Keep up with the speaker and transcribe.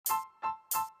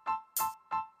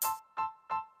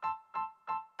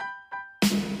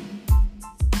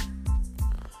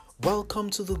Welcome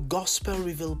to the Gospel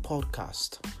Reveal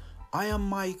podcast. I am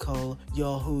Michael,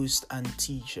 your host and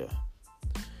teacher.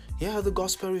 Here at the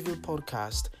Gospel Reveal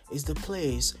podcast is the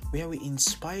place where we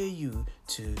inspire you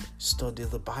to study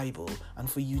the Bible and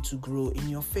for you to grow in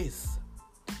your faith.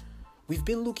 We've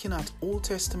been looking at Old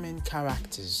Testament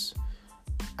characters,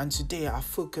 and today our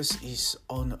focus is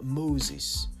on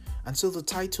Moses. And so the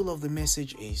title of the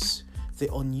message is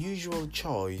The Unusual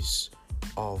Choice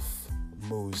of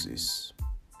Moses.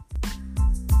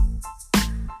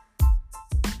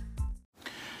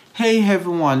 Hey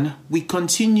everyone, we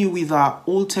continue with our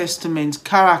Old Testament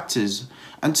characters,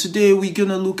 and today we're going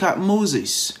to look at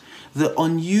Moses, the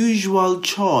unusual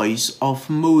choice of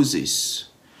Moses.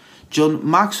 John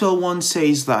Maxwell once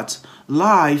says that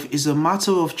life is a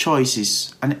matter of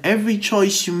choices, and every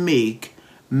choice you make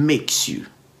makes you.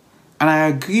 And I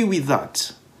agree with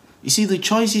that. You see, the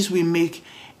choices we make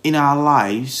in our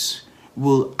lives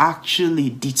will actually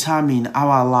determine how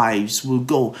our lives will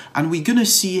go. And we're going to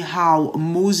see how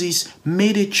Moses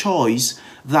made a choice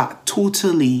that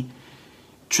totally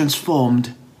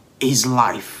transformed his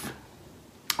life.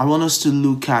 I want us to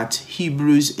look at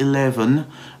Hebrews 11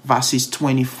 verses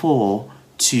 24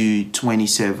 to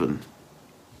 27.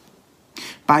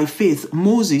 By faith,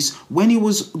 Moses, when he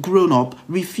was grown up,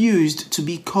 refused to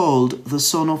be called the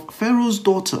son of Pharaoh's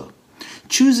daughter,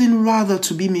 choosing rather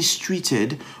to be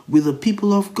mistreated with the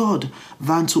people of God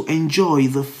than to enjoy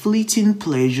the fleeting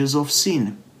pleasures of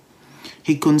sin.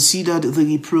 He considered the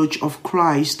reproach of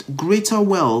Christ greater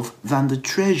wealth than the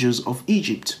treasures of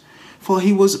Egypt, for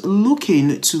he was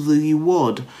looking to the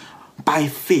reward. By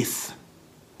faith,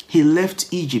 he left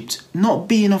Egypt, not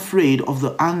being afraid of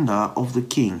the anger of the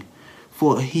king,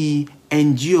 for he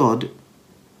endured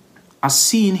as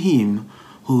seeing him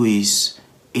who is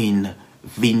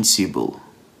invincible.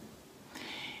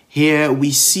 Here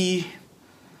we see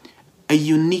a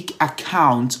unique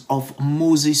account of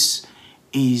Moses'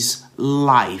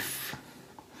 life.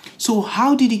 So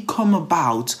how did it come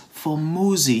about for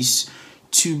Moses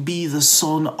to be the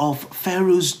son of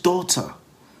Pharaoh's daughter?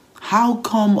 How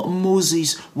come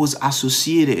Moses was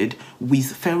associated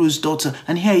with Pharaoh's daughter?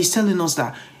 And here he's telling us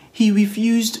that he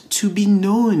refused to be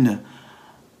known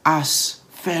as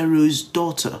Pharaoh's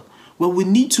daughter. Well, we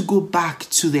need to go back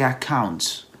to the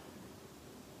account.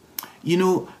 You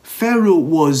know, Pharaoh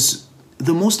was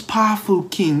the most powerful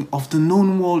king of the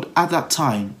known world at that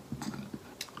time.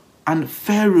 And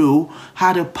Pharaoh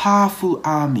had a powerful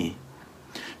army.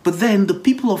 But then the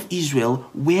people of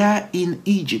Israel were in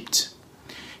Egypt.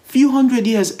 Few hundred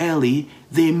years early,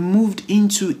 they moved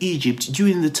into Egypt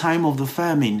during the time of the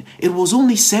famine. It was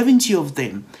only 70 of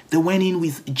them that went in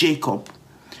with Jacob.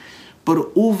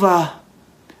 But over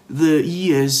the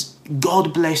years,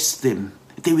 God blessed them.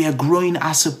 They were growing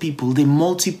as a people. They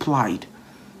multiplied.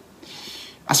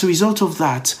 As a result of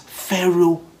that,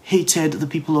 Pharaoh hated the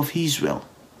people of Israel.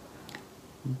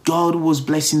 God was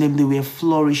blessing them. They were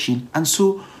flourishing. And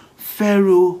so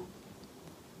Pharaoh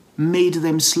made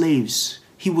them slaves.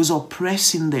 He was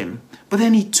oppressing them. But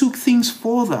then he took things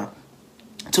further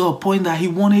to a point that he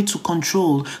wanted to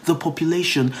control the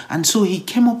population. And so he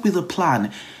came up with a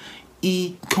plan.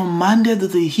 He commanded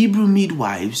the Hebrew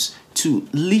midwives to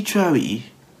literally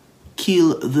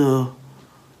kill the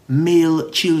male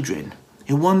children.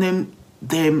 He wanted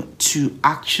them to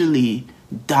actually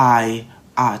die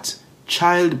at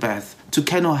childbirth, to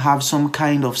kind of have some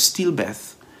kind of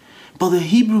stillbirth. But the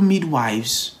Hebrew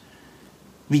midwives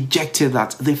rejected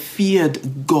that. They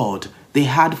feared God. They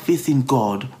had faith in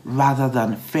God rather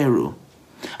than Pharaoh.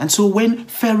 And so when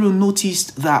Pharaoh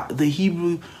noticed that the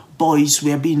Hebrew boys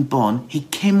were being born, he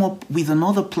came up with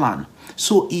another plan.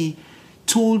 So he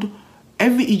told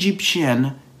every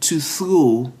Egyptian to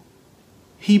throw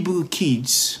Hebrew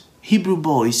kids, Hebrew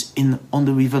boys on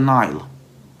the river Nile.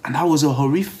 And that was a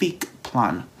horrific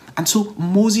plan. And so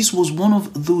Moses was one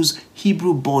of those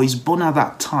Hebrew boys born at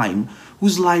that time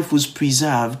whose life was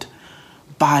preserved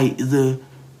by the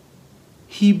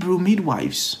Hebrew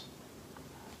midwives.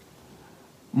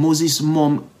 Moses'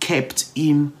 mom kept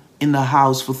him in the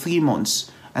house for 3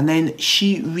 months. And then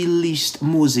she released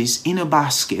Moses in a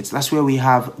basket. That's where we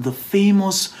have the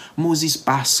famous Moses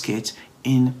basket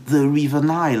in the river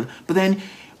Nile. But then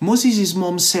Moses'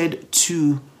 mom said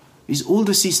to his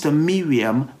older sister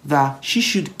Miriam that she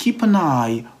should keep an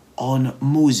eye on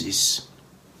Moses.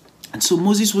 And so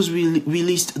Moses was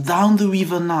released down the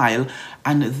river Nile,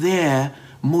 and there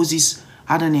Moses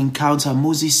had an encounter.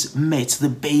 Moses met the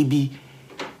baby.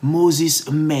 Moses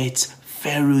met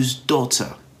Pharaoh's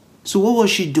daughter. So what was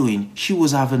she doing? She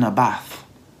was having a bath.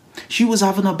 She was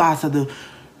having a bath at the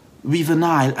river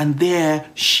Nile, and there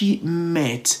she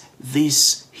met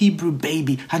this Hebrew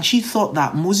baby, and she thought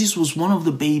that Moses was one of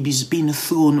the babies being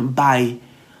thrown by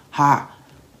her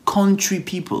country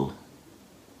people.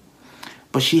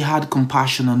 But she had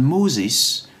compassion on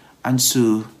Moses, and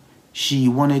so she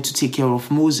wanted to take care of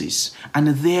Moses. And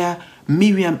there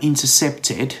Miriam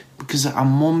intercepted, because her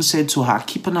mom said to her,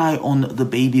 keep an eye on the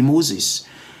baby Moses.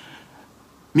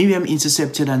 Miriam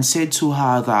intercepted and said to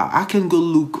her that I can go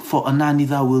look for a nanny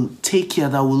that will take care,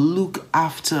 that will look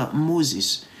after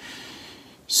Moses.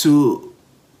 So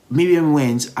Miriam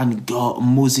went and got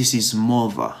Moses'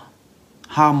 mother,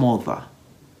 her mother.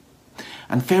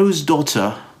 And Pharaoh's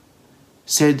daughter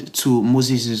said to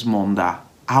Moses' mom that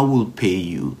I will pay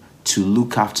you to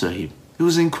look after him. It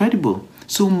was incredible.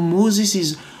 So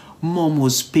Moses' mom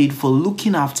was paid for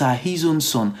looking after his own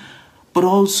son, but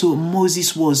also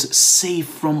Moses was safe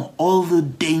from all the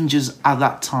dangers at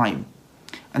that time.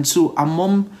 And so a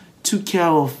mom took care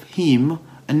of him,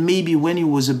 and maybe when he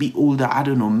was a bit older, I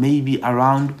don't know, maybe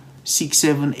around 6,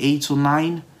 7, 8 or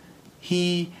 9,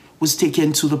 he was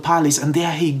taken to the palace, and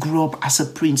there he grew up as a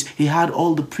prince. He had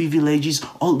all the privileges,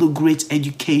 all the great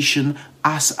education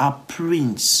as a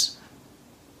prince.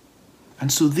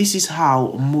 And so this is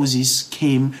how Moses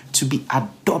came to be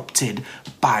adopted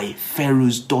by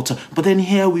Pharaoh's daughter. But then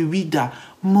here we read that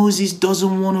Moses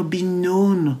doesn't want to be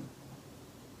known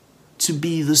to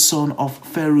be the son of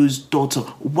Pharaoh's daughter.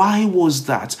 Why was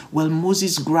that? Well,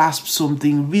 Moses grasped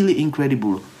something really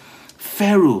incredible.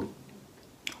 Pharaoh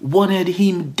wanted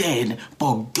him dead,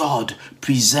 but God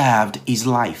preserved his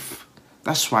life.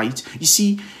 That's right. You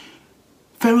see,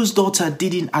 Pharaoh's daughter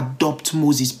didn't adopt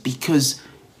Moses because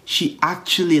she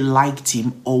actually liked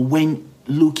him or went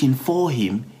looking for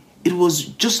him. It was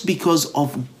just because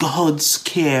of God's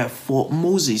care for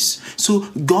Moses. So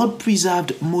God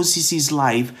preserved Moses'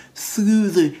 life through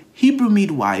the Hebrew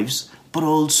midwives, but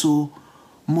also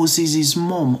Moses'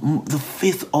 mom, the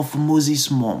faith of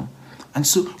Moses' mom. And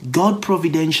so God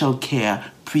providential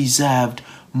care preserved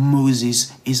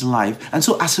Moses' life. And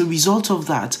so as a result of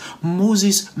that,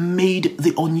 Moses made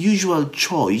the unusual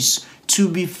choice to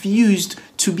refuse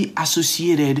to be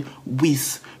associated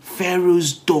with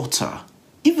Pharaoh's daughter.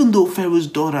 Even though Pharaoh's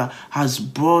daughter has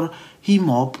brought him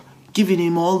up, given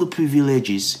him all the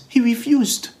privileges, he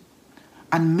refused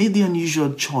and made the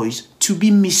unusual choice to be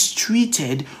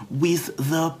mistreated with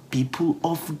the people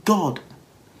of God.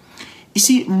 You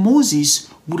see, Moses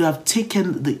would have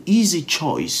taken the easy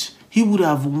choice. He would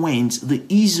have went the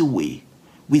easy way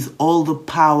with all the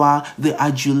power, the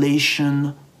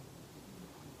adulation,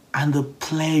 and the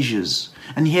pleasures.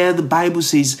 And here the Bible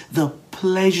says the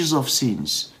pleasures of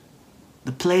sins.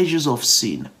 The pleasures of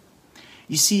sin.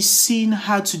 You see, sin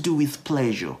had to do with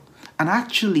pleasure. And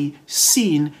actually,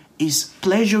 sin is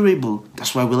pleasurable.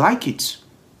 That's why we like it,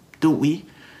 don't we?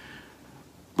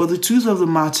 But the truth of the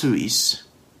matter is,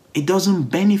 it doesn't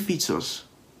benefit us.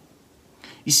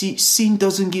 You see, sin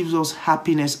doesn't give us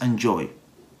happiness and joy.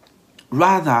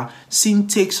 Rather, sin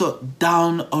takes us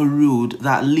down a road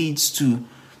that leads to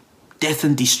death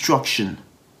and destruction.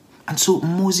 And so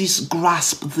Moses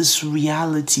grasped this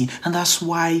reality, and that's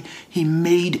why he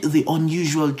made the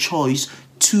unusual choice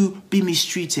to be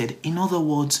mistreated. In other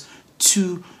words,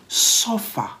 to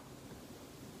suffer.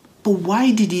 But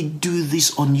why did he do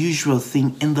this unusual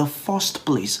thing in the first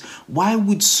place? Why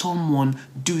would someone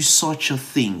do such a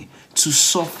thing, to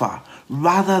suffer,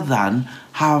 rather than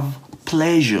have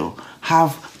pleasure,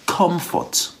 have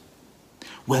comfort?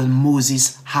 Well,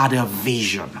 Moses had a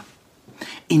vision.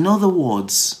 In other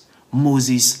words,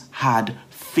 Moses had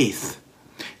faith.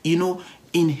 You know,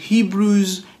 in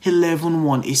Hebrews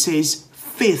 11:1, it says,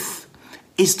 faith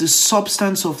is the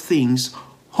substance of things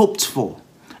hoped for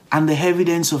and the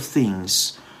evidence of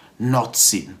things not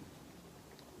seen.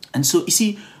 And so, you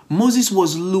see, Moses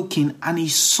was looking and he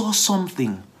saw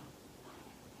something,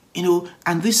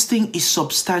 and this thing is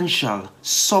substantial,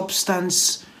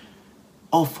 substance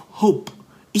of hope.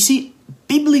 You see,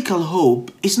 biblical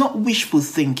hope is not wishful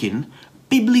thinking.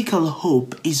 Biblical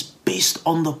hope is based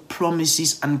on the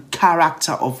promises and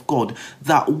character of God,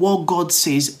 that what God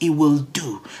says he will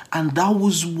do. And that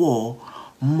was what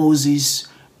Moses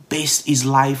based his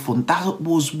life on. That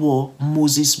was what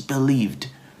Moses believed.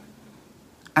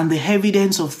 And the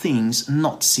evidence of things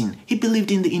not seen. He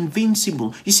believed in the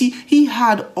invincible. You see, he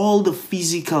had all the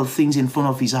physical things in front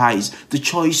of his eyes, the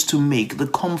choice to make, the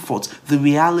comfort, the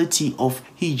reality of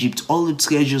Egypt, all the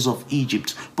treasures of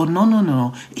Egypt. But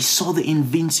no. He saw the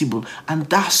invincible. And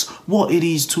that's what it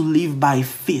is to live by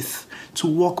faith, to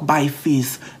walk by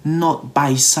faith, not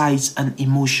by sights and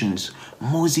emotions.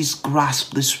 Moses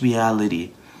grasped this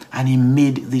reality and he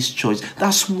made this choice.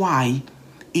 That's why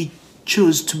he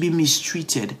chose to be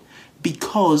mistreated,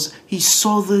 because he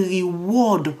saw the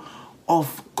reward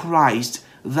of Christ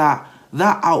that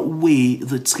outweigh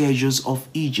the treasures of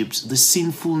Egypt, the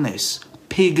sinfulness,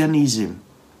 paganism.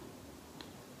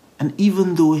 And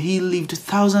even though he lived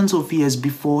thousands of years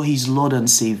before his Lord and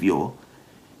Savior,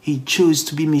 he chose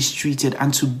to be mistreated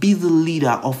and to be the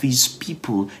leader of his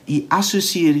people. He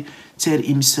associated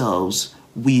himself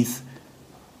with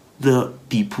the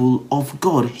people of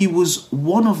God. He was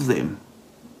one of them.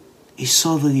 He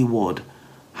saw the reward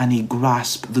and he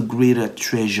grasped the greater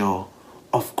treasure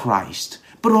of Christ.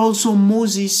 But also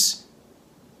Moses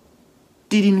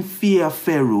didn't fear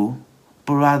Pharaoh,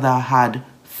 but rather had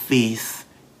faith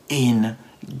in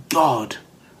God.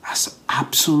 That's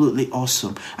absolutely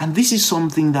awesome. And this is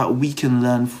something that we can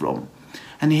learn from.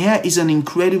 And here is an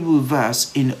incredible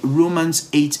verse in Romans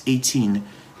 8:18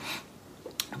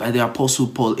 by the Apostle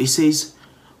Paul. It says,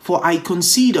 "For I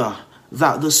consider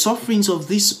that the sufferings of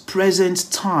this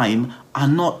present time are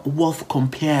not worth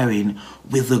comparing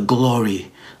with the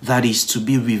glory that is to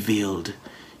be revealed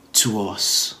to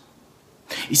us."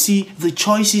 You see, the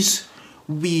choices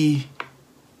we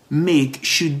make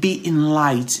should be in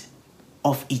light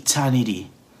of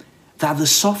eternity. That the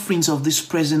sufferings of this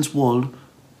present world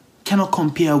cannot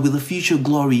compare with the future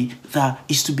glory that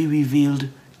is to be revealed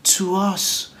to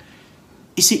us.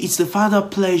 You see, it's the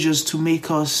Father's pleasures to make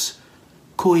us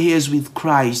co-heirs with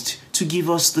Christ, to give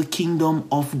us the kingdom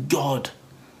of God.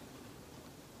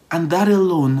 And that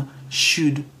alone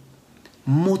should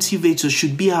motivate us,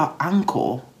 should be our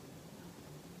anchor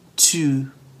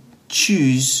to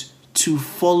choose to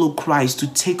follow Christ, to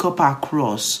take up our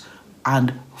cross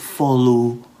and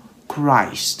follow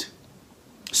Christ.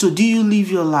 So do you live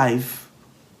your life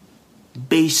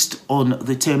based on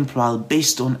the temporal,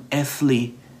 based on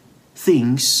earthly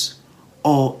things,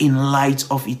 or in light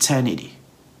of eternity?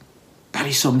 That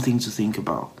is something to think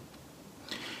about.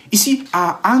 You see,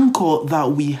 our anchor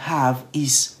that we have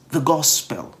is the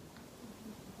gospel.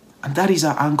 And that is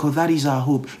our anchor, that is our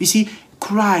hope. You see,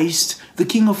 Christ, the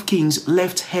King of Kings,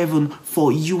 left heaven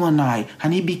for you and I,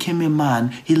 and he became a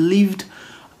man. He lived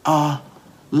a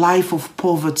life of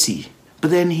poverty,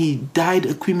 but then he died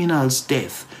a criminal's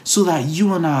death so that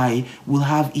you and I will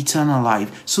have eternal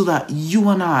life, so that you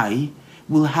and I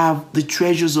will have the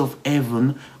treasures of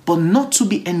heaven, but not to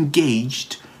be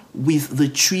engaged with the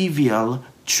trivial,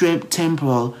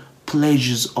 temporal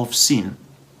pleasures of sin.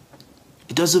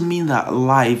 It doesn't mean that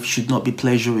life should not be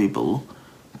pleasurable.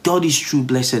 God is true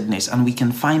blessedness, and we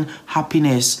can find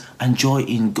happiness and joy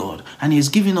in God. And he has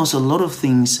given us a lot of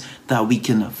things that we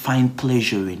can find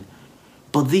pleasure in.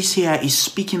 But this here is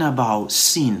speaking about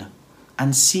sin.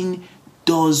 And sin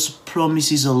does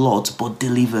promises a lot, but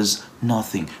delivers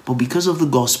nothing. But because of the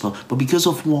gospel, but because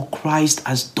of what Christ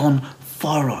has done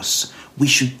for us, we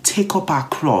should take up our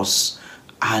cross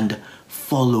and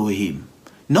follow him.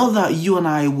 Not that you and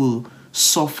I will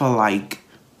suffer like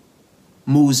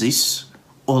Moses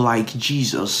or like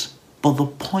Jesus, but the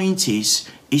point is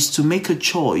to make a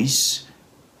choice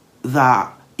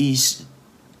that is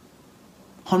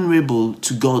honorable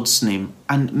to God's name,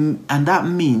 and that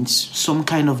means some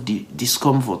kind of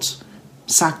discomfort,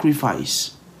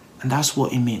 sacrifice, and that's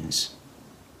what it means.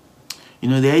 You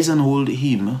know, there is an old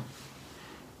hymn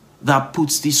that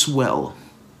puts this well.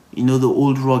 You know, the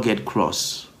old rugged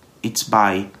cross. It's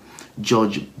by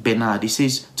George Bernard. It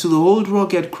says, "To the old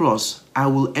rugged cross I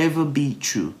will ever be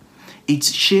true.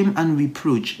 Its shame and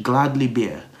reproach gladly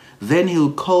bear. Then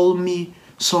he'll call me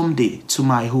someday to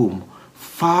my home,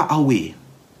 far away,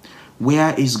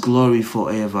 where is glory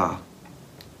forever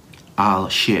I'll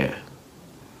share."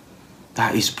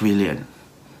 That is brilliant.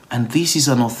 And this is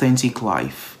an authentic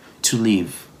life to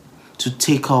live, to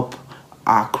take up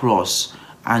our cross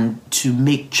and to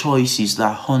make choices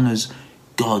that honors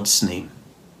God's name.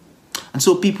 And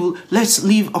so people, let's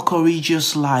live a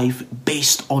courageous life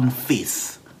based on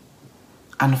faith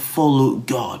and follow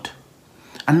God.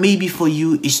 And maybe for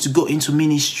you is to go into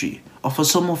ministry, or for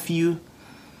some of you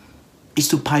is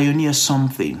to pioneer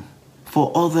something.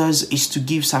 For others is to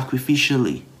give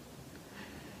sacrificially.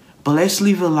 But let's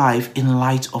live a life in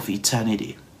light of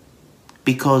eternity,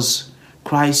 because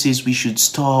Christ says we should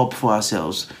store up for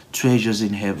ourselves treasures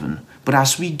in heaven. But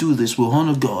as we do this, we'll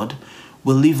honor God,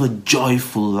 we'll live a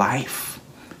joyful life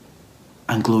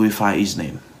and glorify his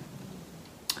name.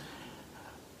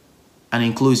 And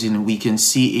in closing, we can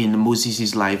see in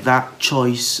Moses' life that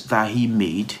choice that he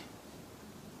made,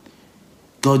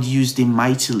 God used him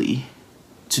mightily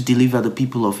to deliver the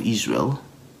people of Israel,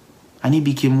 and he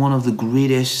became one of the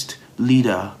greatest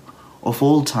leaders of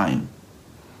all time,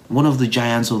 one of the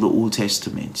giants of the Old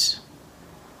Testament.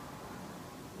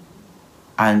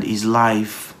 And his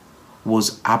life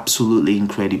was absolutely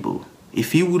incredible.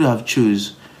 If he would have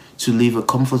chose to live a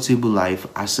comfortable life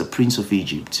as a prince of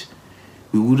Egypt,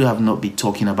 we would have not been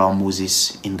talking about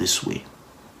Moses in this way.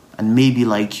 And maybe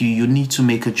like you need to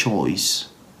make a choice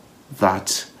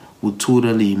that will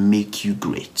totally make you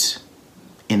great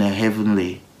in a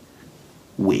heavenly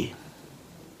way.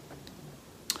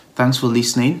 Thanks for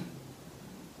listening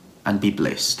and be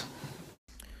blessed.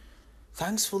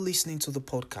 Thanks for listening to the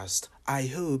podcast. I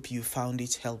hope you found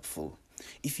it helpful.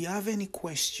 If you have any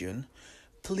question,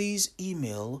 please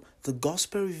email the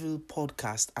Gospel Review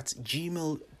Podcast at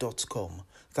gmail.com.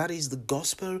 That is the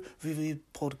Gospel Review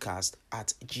Podcast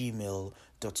at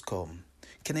gmail.com.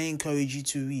 Can I encourage you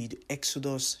to read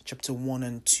Exodus chapter 1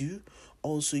 and 2?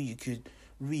 Also, you could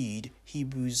read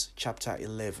Hebrews chapter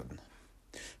 11.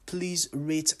 Please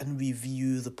rate and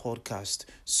review the podcast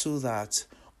so that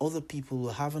other people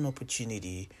will have an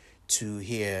opportunity to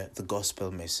hear the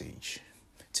gospel message.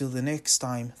 Till the next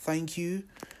time, thank you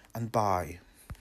and bye.